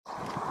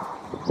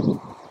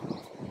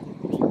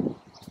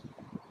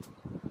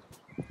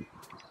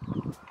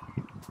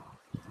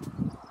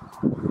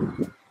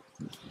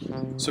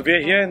So we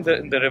are here in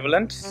the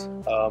Riverland.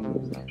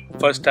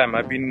 First time.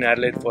 I've been in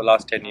Adelaide for the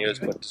last 10 years,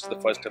 but this is the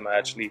first time I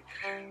actually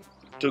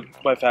took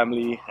my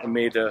family and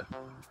made a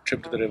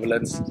trip to the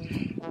Riverlands.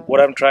 What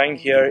I'm trying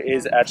here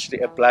is actually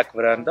a black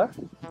Verandah.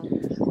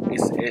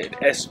 It's an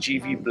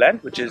SGV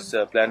blend, which is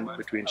a blend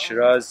between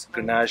Shiraz,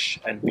 Grenache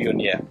and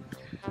Viognier.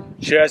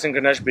 Shiraz and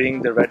Grenache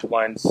being the red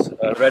wines,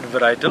 red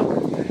varietal,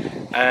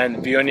 and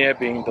Viognier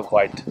being the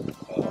white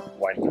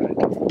wine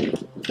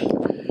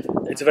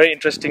varietal. It's a very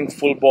interesting,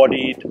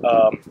 full-bodied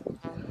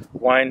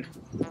wine.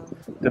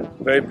 The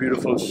very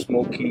beautiful,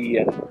 smoky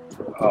and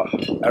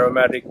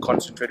aromatic,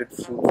 concentrated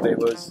fruit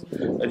flavors.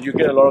 And you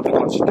get a lot of the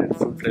concentrated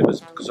fruit flavors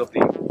because of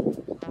the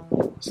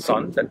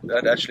sun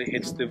that actually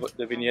hits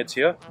the vineyards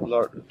here. A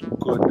lot of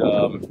good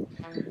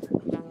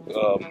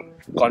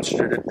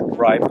concentrated,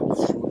 ripe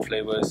fruit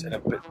flavors, and a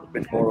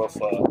bit more of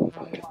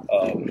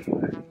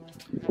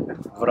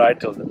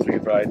varietal, the three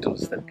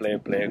varietals that play a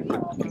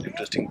good,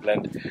 interesting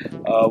blend.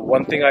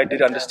 One thing I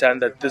did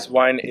understand that this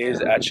wine is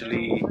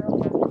actually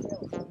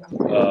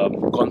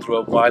gone through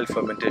a wild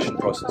fermentation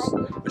process,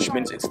 which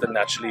means it's the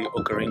naturally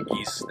occurring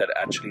yeast that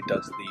actually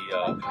does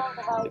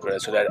the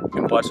so that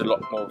imparts a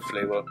lot more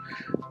flavor.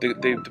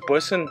 The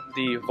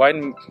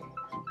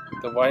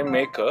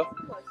winemaker,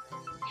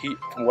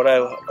 from what I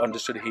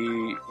understood,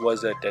 he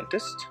was a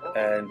dentist,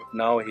 and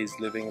now he's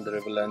living in the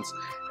Riverlands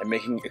and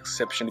making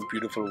exceptionally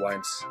beautiful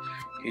wines.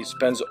 He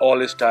spends all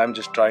his time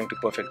just trying to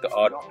perfect the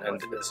art,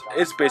 and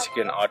it's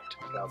basically an art.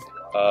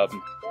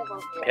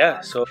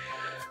 Yeah, so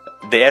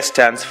the S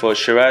stands for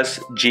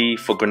Shiraz, G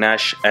for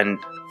Grenache, and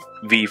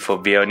V for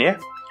Viognier.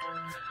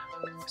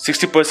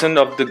 60%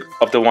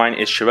 of the wine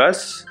is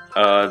Shiraz,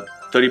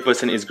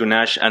 30% is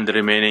Grenache, and the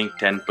remaining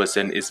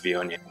 10% is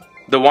Viognier.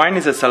 The wine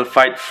is a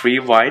sulfite-free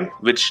wine,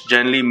 which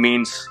generally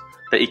means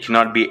that it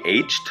cannot be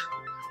aged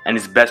and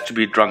is best to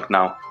be drunk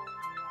now.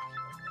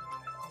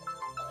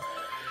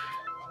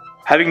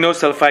 Having no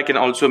sulfite can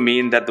also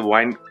mean that the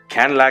wine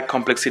can lack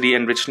complexity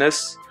and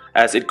richness,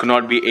 as it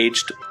cannot be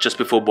aged just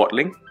before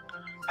bottling.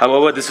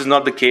 However, this is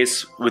not the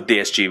case with the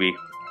SGV.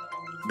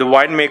 The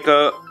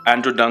winemaker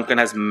Andrew Duncan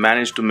has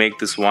managed to make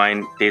this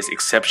wine taste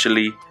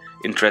exceptionally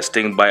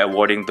interesting by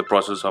avoiding the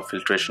process of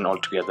filtration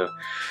altogether.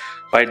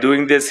 By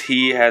doing this,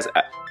 he has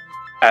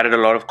added a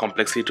lot of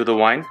complexity to the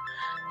wine,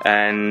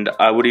 and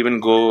I would even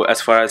go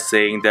as far as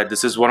saying that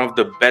this is one of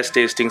the best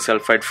tasting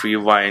sulfite-free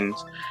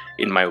wines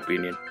in my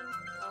opinion.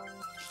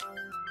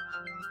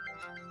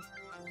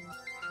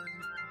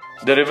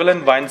 The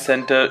Riverland Wine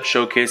Centre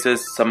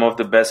showcases some of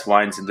the best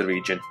wines in the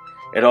region.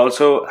 It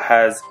also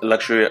has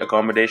luxury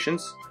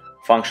accommodations,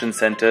 function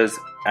centres,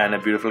 and a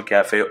beautiful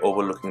cafe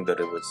overlooking the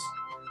rivers.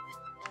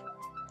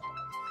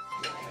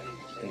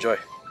 Enjoy!